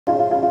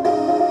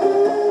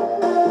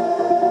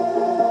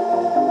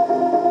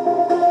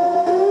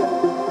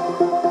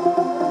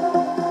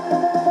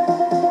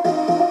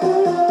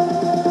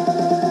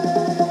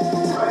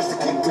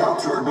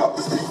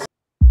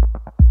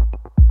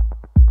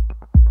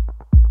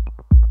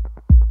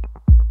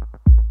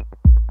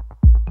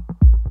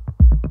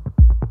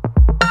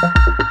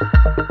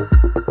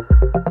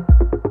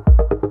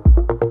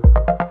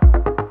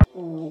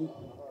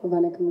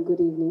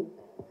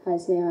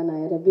ஸ்னேகா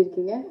நாயர், எப்படி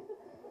இருக்கீங்க?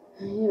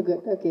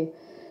 Good, okay.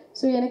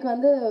 So எனக்கு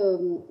வந்து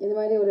இந்த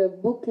மாதிரி ஒரு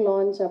புக்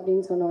லான்ச்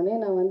அப்படின்னு சொன்னோடனே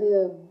நான் வந்து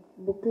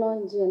புக்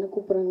லான்ச் என்ன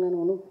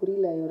கூப்பிட்றாங்கன்னு ஒன்றும்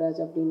புரியல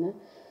யுவராஜ் அப்படின்னு.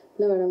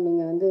 இல்லை மேடம்,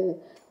 நீங்கள் வந்து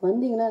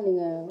வந்தீங்கன்னா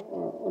நீங்கள்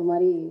ஒரு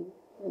மாதிரி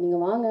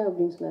நீங்கள் வாங்க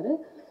அப்படின்னு சொன்னார்.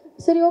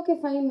 சரி, ஓகே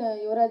ஃபைன்,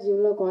 யுவராஜ்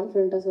இவ்வளோ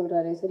கான்ஃபிடென்ட்டாக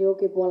சொல்கிறாரு, சரி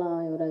ஓகே போகலாம்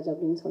யுவராஜ்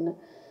அப்படின்னு சொன்னேன்.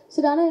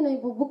 சரி, ஆனால் என்ன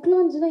இப்போ புக்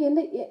லான்ச்னால்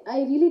எந்த I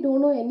really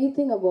don't know any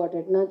thing about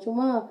it. நான்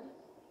சும்மா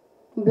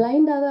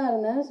பிளைண்டாக தான்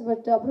இருந்தேன்.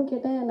 பட் அப்புறம்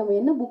கேட்டேன், நம்ம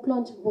என்ன புக்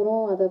லான்ச்சுக்கு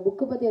போகிறோம், அதை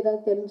புக்கை பற்றி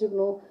ஏதாவது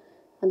தெரிஞ்சுக்கணும்,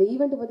 அந்த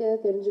ஈவெண்ட்டை பற்றி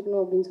ஏதாவது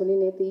தெரிஞ்சுக்கணும் அப்படின்னு சொல்லி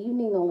நேற்று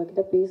ஈவினிங்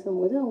அவங்கக்கிட்ட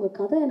பேசும்போது அவங்க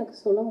கதை எனக்கு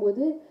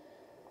சொல்லும்போது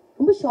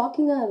ரொம்ப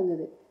ஷாக்கிங்காக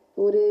இருந்தது.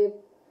 ஒரு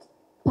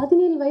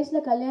 17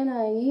 வயசில் கல்யாணம்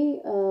ஆகி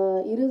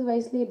 20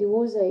 வயசுலேயே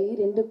டிவோர்ஸ் ஆகி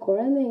 2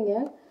 குழந்தைங்க,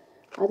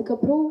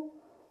 அதுக்கப்புறம்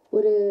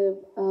ஒரு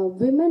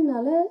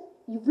விமன்னால்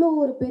இவ்வளோ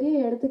ஒரு பெரிய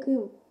இடத்துக்கு,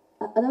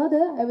 அதாவது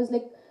ஐ வாஸ்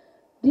லைக்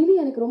ரியலி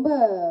எனக்கு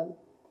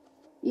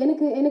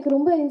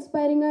ரொம்ப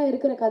இன்ஸ்பைரிங்காக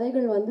இருக்கிற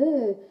கதைகள் வந்து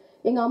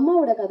எங்கள்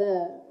அம்மாவோட கதை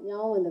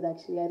ஞாபகம் வந்தது.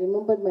 Actually I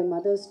remembered my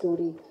mother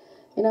story.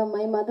 ஏன்னா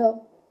my mother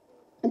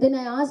then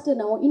I asked,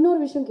 நான் இன்னொரு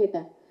விஷயம்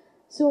கேட்டேன்.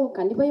 ஸோ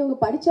கண்டிப்பாக இவங்க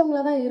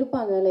படித்தவங்களாக தான்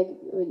இருப்பாங்க, லைக்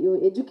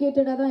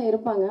எஜுகேட்டடாக தான்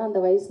இருப்பாங்க அந்த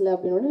வயசில்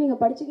அப்படின்னு.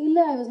 நீங்கள் படிச்சு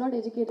இல்லை, ஐ வாஸ் நாட்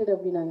எஜுகேட்டட்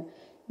அப்படின்னாங்க.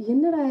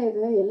 என்னடா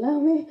இது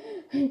எல்லாமே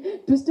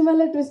ட்விஸ்ட்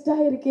மேலே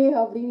ட்விஸ்ட்டாக இருக்கே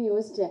அப்படின்னு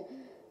யோசித்தேன்.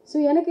 ஸோ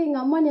எனக்கு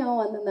எங்கள் அம்மா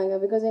ஞாபகம் வந்திருந்தாங்க.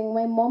 பிகாஸ்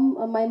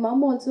மை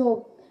மம் ஆல்சோ,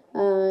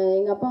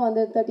 எங்கள் அப்பா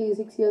வந்து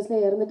 36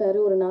 இயர்ஸில் இறந்துட்டார்.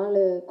 ஒரு 4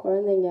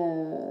 குழந்தைங்க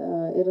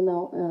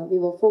இருந்தோம். we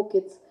were 4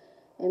 kids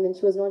and then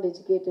she was not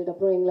educated.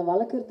 அப்புறம் எங்களை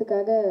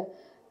வளர்க்குறதுக்காக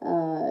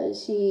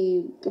she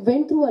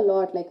went through a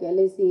lot, like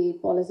LIC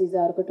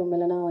பாலிசிஸாக இருக்கட்டும்,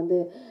 இல்லைனா வந்து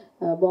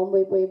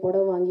பாம்பே போய்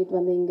புடவை வாங்கிட்டு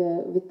வந்து இங்கே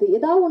விற்று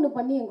ஏதாவது ஒன்று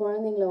பண்ணி என்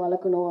குழந்தைங்கள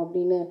வளர்க்கணும்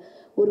அப்படின்னு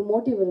ஒரு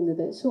மோட்டிவ்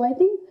இருந்தது. So I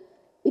think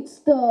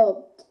it's the,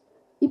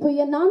 இப்போ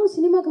நானும்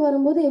சினிமாவுக்கு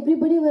வரும்போது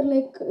எவ்ரிபடி வர்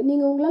லைக்,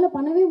 நீங்கள் உங்களால்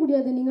பண்ணவே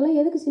முடியாது, நீங்களாம்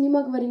எதுக்கு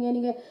சினிமாவுக்கு வரீங்க,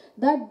 நீங்கள்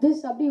தட்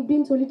திஸ் அப்படி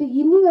இப்படின்னு சொல்லிட்டு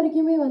இன்னி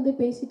வரைக்குமே வந்து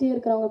பேசிகிட்டே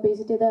இருக்கிறவங்க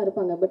பேசிகிட்டே தான்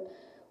இருப்பாங்க. பட்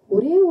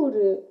ஒரே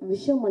ஒரு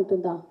விஷயம்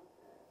மட்டும்தான்,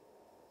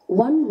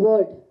 one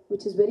word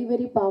which is very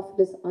very powerful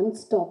is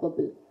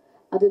unstoppable.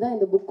 அதுதான்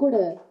இந்த புக்கோட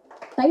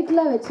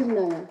டைட்டிலாக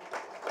வச்சுருந்தாங்க.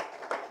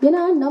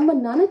 ஏன்னா நம்ம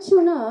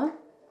நினச்சோன்னா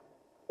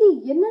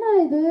என்னடா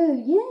இது,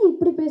 ஏன்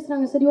இப்படி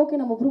பேசுகிறாங்க, சரி ஓகே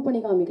நம்ம ப்ரூவ்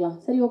பண்ணி காமிக்கலாம்,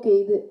 சரி ஓகே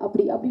இது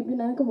அப்படி அப்படி இப்படி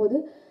நினைக்கும் போது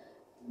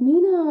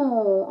மீனா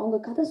அவங்க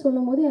கதை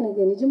சொல்லும் போது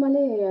எனக்கு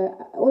நிஜமாலே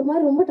ஒரு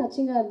மாதிரி ரொம்ப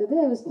டச்சிங்காக இருந்தது.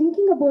 I was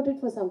thinking about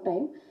it for some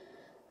time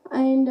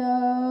and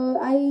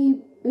I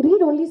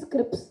read only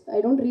scripts,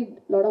 I don't read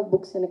lot of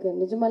books. எனக்கு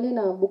நிஜமாலே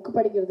நான் புக்கு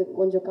படிக்கிறது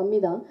கொஞ்சம்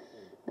கம்மி தான்,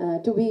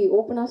 டு பி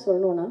ஓப்பனாக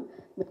சொல்லணுன்னா.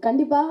 பட்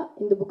கண்டிப்பாக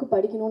இந்த புக்கு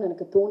படிக்கணும்னு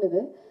எனக்கு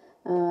தோணுது.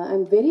 I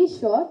am very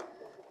sure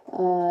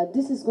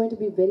this is going to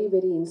be very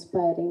very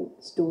inspiring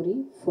story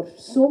for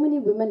so many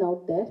women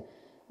out there.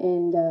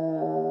 And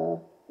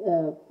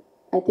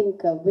I think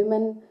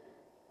women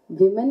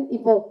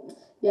இப்போ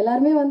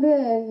எல்லாருமே வந்து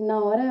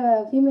நான் வர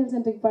ஃபீமேல்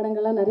சென்ட்ரிக்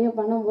படங்கள்லாம் நிறைய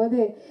பண்ணும்போது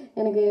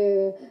எனக்கு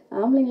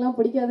ஆம்பளைங்கெலாம்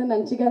பிடிக்காதுன்னு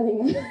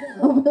நினச்சிக்காதீங்க,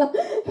 அப்படிலாம்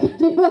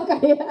கண்டிப்பாக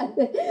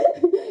கிடையாது.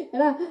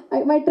 ஏன்னா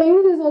my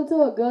trainer is also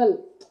a girl.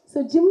 So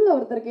ஜிம்மில்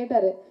ஒருத்தர்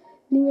கேட்டார்,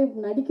 நீங்கள்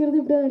நடிக்கிறது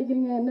இப்படியே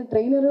நடிக்கிறீங்க, என்ன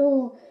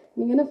ட்ரெயினரும்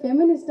நீங்கள் என்ன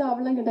ஃபெமினிஸ்டா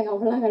அப்படிலாம் கேட்டாங்க.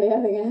 அப்படிலாம்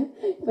கிடையாதுங்க.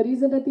 இப்போ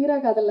ரீசெண்டாக தீரா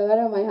காதலில்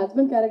வேறு my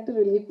husband character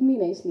will hit me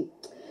nicely.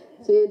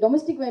 So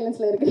domestic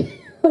வயலன்ஸில் இருக்குது.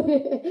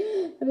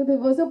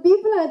 ஸோ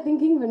பீப்புள் ஆர்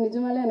திங்கிங்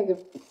நிஜமாலே எனக்கு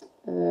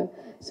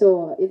so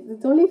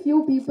it's only few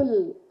people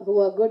who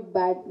are good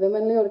bad,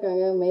 விமன்லேயும்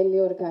இருக்காங்க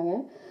மேல்லேயும் இருக்காங்க.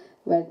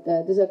 But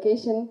this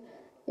occasion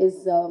is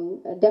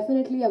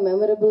definitely a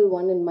memorable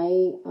one in my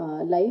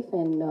life,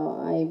 and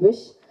I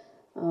wish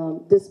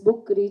this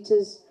book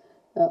reaches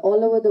all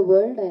over the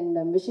world, and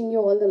I'm wishing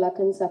you all the luck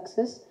and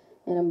success,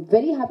 and I'm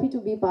very happy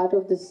to be part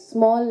of this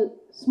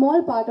small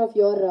part of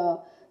your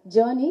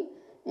journey,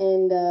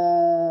 and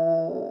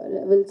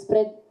will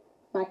spread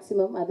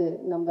maximum. அது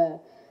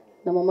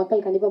நம்ம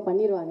மக்கள் கண்டிப்பாக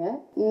பண்ணிடுவாங்க.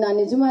 நான்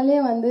நிஜமாலே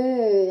வந்து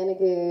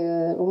எனக்கு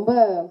ரொம்ப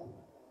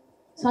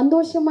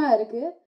சந்தோஷமாக இருக்குது.